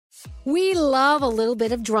We love a little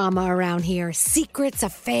bit of drama around here. Secrets,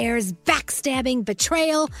 affairs, backstabbing,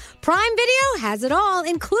 betrayal. Prime Video has it all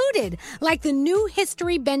included, like the new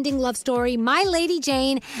history-bending love story, My Lady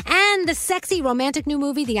Jane, and the sexy romantic new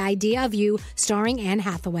movie, The Idea of You, starring Anne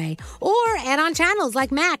Hathaway. Or add-on channels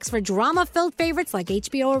like Max for drama-filled favorites like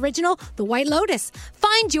HBO original, The White Lotus.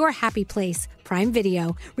 Find your happy place. Prime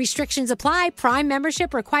Video. Restrictions apply. Prime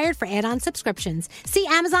membership required for add-on subscriptions. See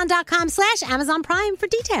Amazon.com/Amazon Prime for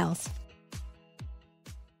details.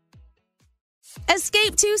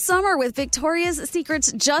 Escape to summer with Victoria's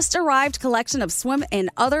Secret's just arrived collection of swim and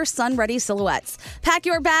other sun-ready silhouettes. Pack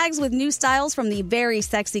your bags with new styles from the Very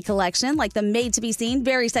Sexy collection, like the made-to-be-seen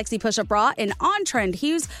Very Sexy push-up bra in on-trend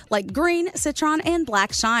hues like green, citron, and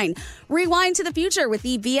black shine. Rewind to the future with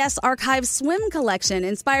the VS Archive Swim collection,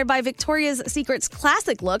 inspired by Victoria's Secret's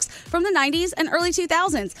classic looks from the 90s and early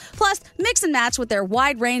 2000s. Plus, mix and match with their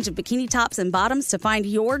wide range of bikini tops and bottoms to find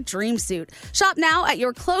your dream suit. Shop now at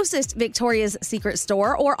your closest Victoria's Secret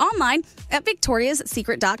store or online at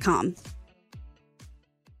victoriassecret.com.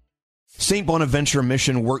 St. Bonaventure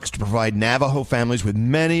Mission works to provide Navajo families with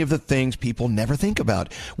many of the things people never think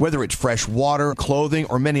about. Whether it's fresh water, clothing,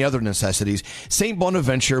 or many other necessities, St.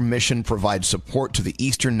 Bonaventure Mission provides support to the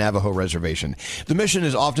Eastern Navajo Reservation. The mission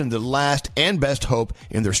is often the last and best hope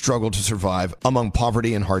in their struggle to survive among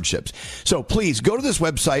poverty and hardships. So please go to this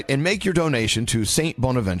website and make your donation to St.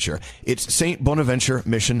 Bonaventure. It's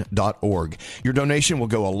stbonaventuremission.org. Your donation will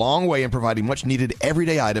go a long way in providing much needed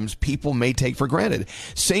everyday items people may take for granted.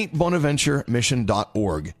 St. Bonaventuremission.org.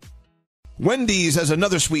 Wendy's has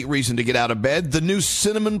another sweet reason to get out of bed, the new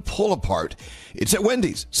cinnamon pull-apart. It's at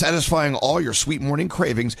Wendy's, satisfying all your sweet morning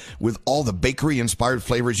cravings with all the bakery-inspired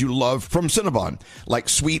flavors you love from Cinnabon, like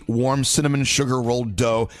sweet, warm cinnamon sugar rolled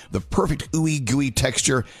dough, the perfect ooey gooey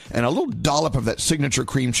texture, and a little dollop of that signature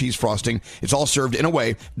cream cheese frosting. It's all served in a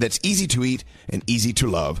way that's easy to eat and easy to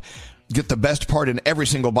love. Get the best part in every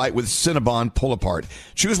single bite with Cinnabon Pull-Apart.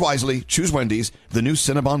 Choose wisely. Choose Wendy's. The new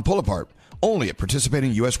Cinnabon Pull-Apart. Only at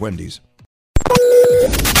participating U.S. Wendy's.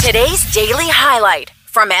 Today's daily highlight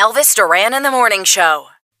from Elvis Duran and the Morning Show.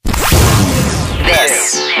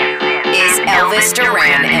 This is Elvis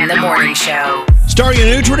Duran and the Morning Show. Starting a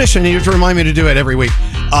new tradition, you have to remind me to do it every week.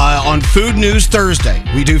 On Food News Thursday,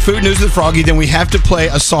 we do Food News with Froggy, then we have to play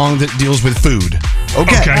a song that deals with food.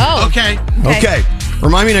 Okay. Oh. Okay.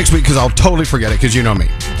 Remind me next week because I'll totally forget it because you know me.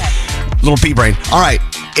 Okay. Little pea brain. All right,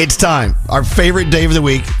 it's time. Our favorite day of the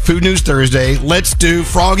week, Food News Thursday. Let's do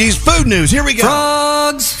Froggy's Food News. Here we go.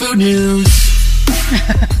 Frog's Food News.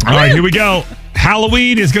 All right, here we go.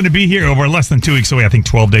 Halloween is going to be here over less than 2 weeks away, I think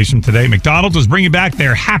 12 days from today. McDonald's is bringing back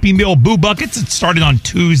their Happy Meal Boo Buckets. It started on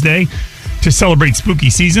Tuesday to celebrate spooky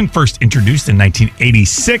season, first introduced in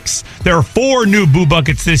 1986. There are 4 new Boo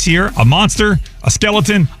Buckets this year: a monster, a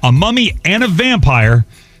skeleton, a mummy, and a vampire.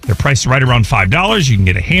 They're priced right around $5. You can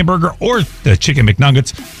get a hamburger or the chicken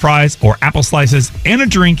McNuggets, fries, or apple slices, and a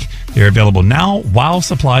drink. They're available now while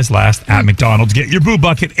supplies last at McDonald's. Get your Boo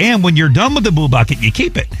Bucket, and when you're done with the Boo Bucket, you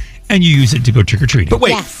keep it and you use it to go trick-or-treating. But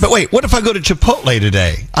wait, what if I go to Chipotle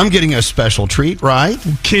today? I'm getting a special treat, right?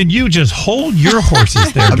 Can you just hold your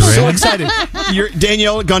horses there, I'm Duran? so excited.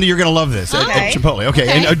 Danielle, Gandhi, you're going to love this at Chipotle. Okay.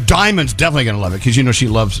 And Diamond's definitely going to love it because you know she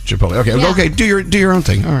loves Chipotle. Okay, do your own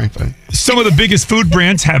thing. All right, fine. Some of the biggest food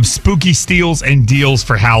brands have spooky steals and deals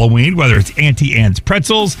for Halloween, whether it's Auntie Anne's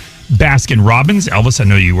Pretzels, Baskin Robbins. Elvis, I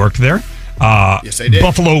know you worked there. Yes, I did.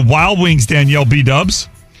 Buffalo Wild Wings, Danielle B-Dubs.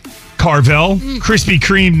 Carvel, Krispy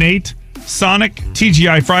Kreme, Nate, Sonic,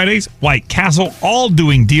 TGI Fridays, White Castle, all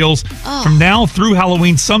doing deals from now through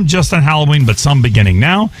Halloween, some just on Halloween, but some beginning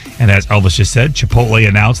now. And as Elvis just said, Chipotle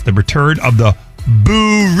announced the return of the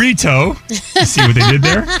Burrito. You see what they did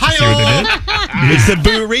there? It's the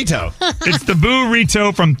Burrito. It's the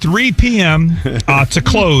Burrito from 3 p.m. To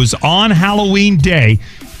close on Halloween Day.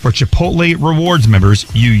 For Chipotle Rewards members,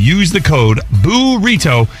 you use the code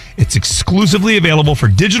BURRITO. It's exclusively available for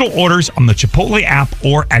digital orders on the Chipotle app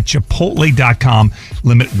or at chipotle.com.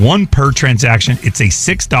 Limit 1 per transaction. It's a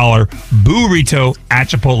 $6 burrito at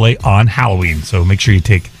Chipotle on Halloween. So make sure you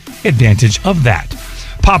take advantage of that.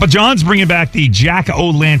 Papa John's bringing back the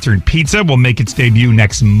Jack-O-Lantern Pizza. Will make its debut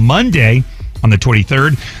next Monday on the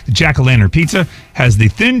 23rd. The Jack-O-Lantern Pizza has the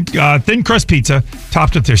thin crust pizza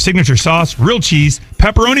topped with their signature sauce, real cheese,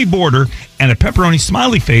 pepperoni border, and a pepperoni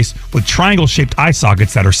smiley face with triangle-shaped eye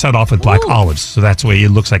sockets that are set off with black olives. So that's the way it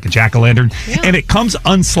looks like a Jack-O-Lantern. Yeah. And it comes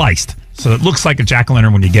unsliced. So it looks like a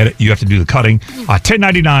Jack-O-Lantern when you get it. You have to do the cutting.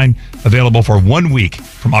 $10.99, available for 1 week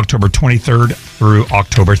from October 23rd through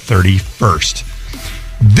October 31st.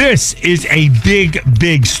 This is a big,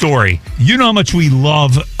 big story. You know how much we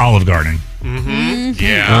love Olive Garden.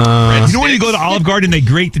 Yeah. You know when you go to Olive Garden, they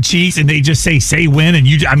grate the cheese and they just say when, and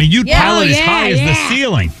you palate as high as the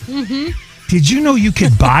ceiling. Mm-hmm. Did you know you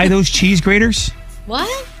could buy those cheese graters? What?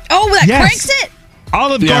 Oh, that Yes. cranks it?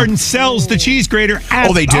 Olive Garden sells the cheese grater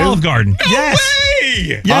at they do? Olive Garden. Yes.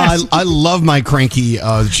 Yes. I love my cranky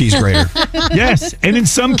cheese grater. Yes. And in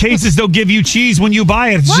some cases, they'll give you cheese when you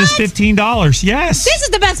buy it. It's just $15. Yes. This is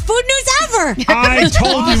the best food news ever. I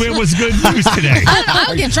told you it was good news today.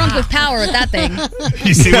 I'll get drunk with power with that thing.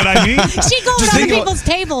 You see what I mean? She goes Just to other think about- people's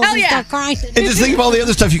tables and start crying. And just think of all the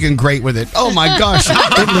other stuff you can grate with it. Oh my gosh.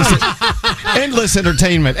 Endless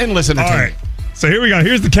entertainment. All right. So here we go.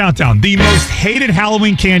 Here's the countdown. The most hated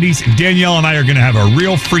Halloween candies. Danielle and I are going to have a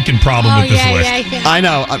real freaking problem with this list. I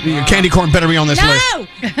know. Candy corn better be on this list.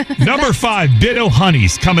 Number 5, Bit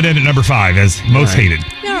Honeys coming in at number 5 as most hated.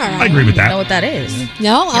 I agree with I know that. what that is.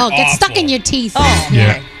 No? Oh, it gets stuck in your teeth. Oh,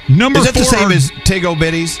 Yeah. Number Is that 4 the same are- as Tego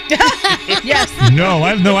Bitties? yes. No,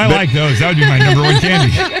 I like those. That would be my number 1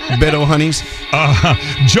 candy. Bit-O Honeys?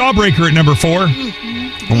 Jawbreaker at number 4.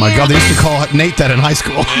 Oh my God, they used to call Nate that in high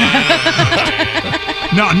school.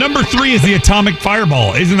 No, number 3 is the Atomic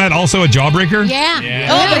Fireball. Isn't that also a Jawbreaker? Yeah.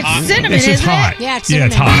 Oh, but it's cinnamon, It's just isn't hot. it? Yeah, it's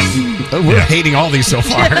it's cinnamon. hot. We're hating all these so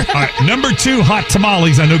far. All right, number 2, hot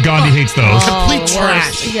tamales. I know Gandhi hates those. Complete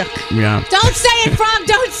trash. Yuck. Yeah. Don't say it, Frog.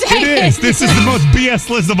 Don't say It is. This is the most BS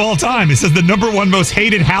list of all time. It says the number 1 most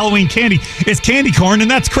hated Halloween candy is candy corn,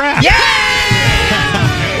 and that's crap. You're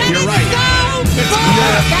right.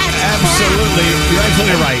 Absolutely. You're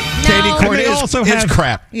absolutely right. Candy And corn they also is have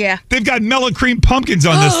crap. Yeah. They've got mellow cream pumpkins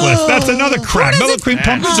on this list. That's another crap. Mellow cream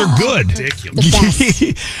pumpkins are good. Ridiculous.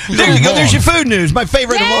 There you go. There's your food news. My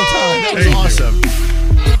favorite of all time. That was awesome.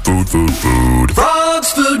 Food.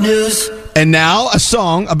 Frog's Food News. And now a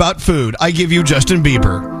song about food. I give you Justin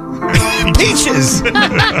Bieber. Peaches.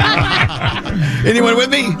 Anyone with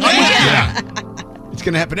me? Yeah. It's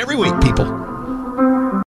going to happen every week, people.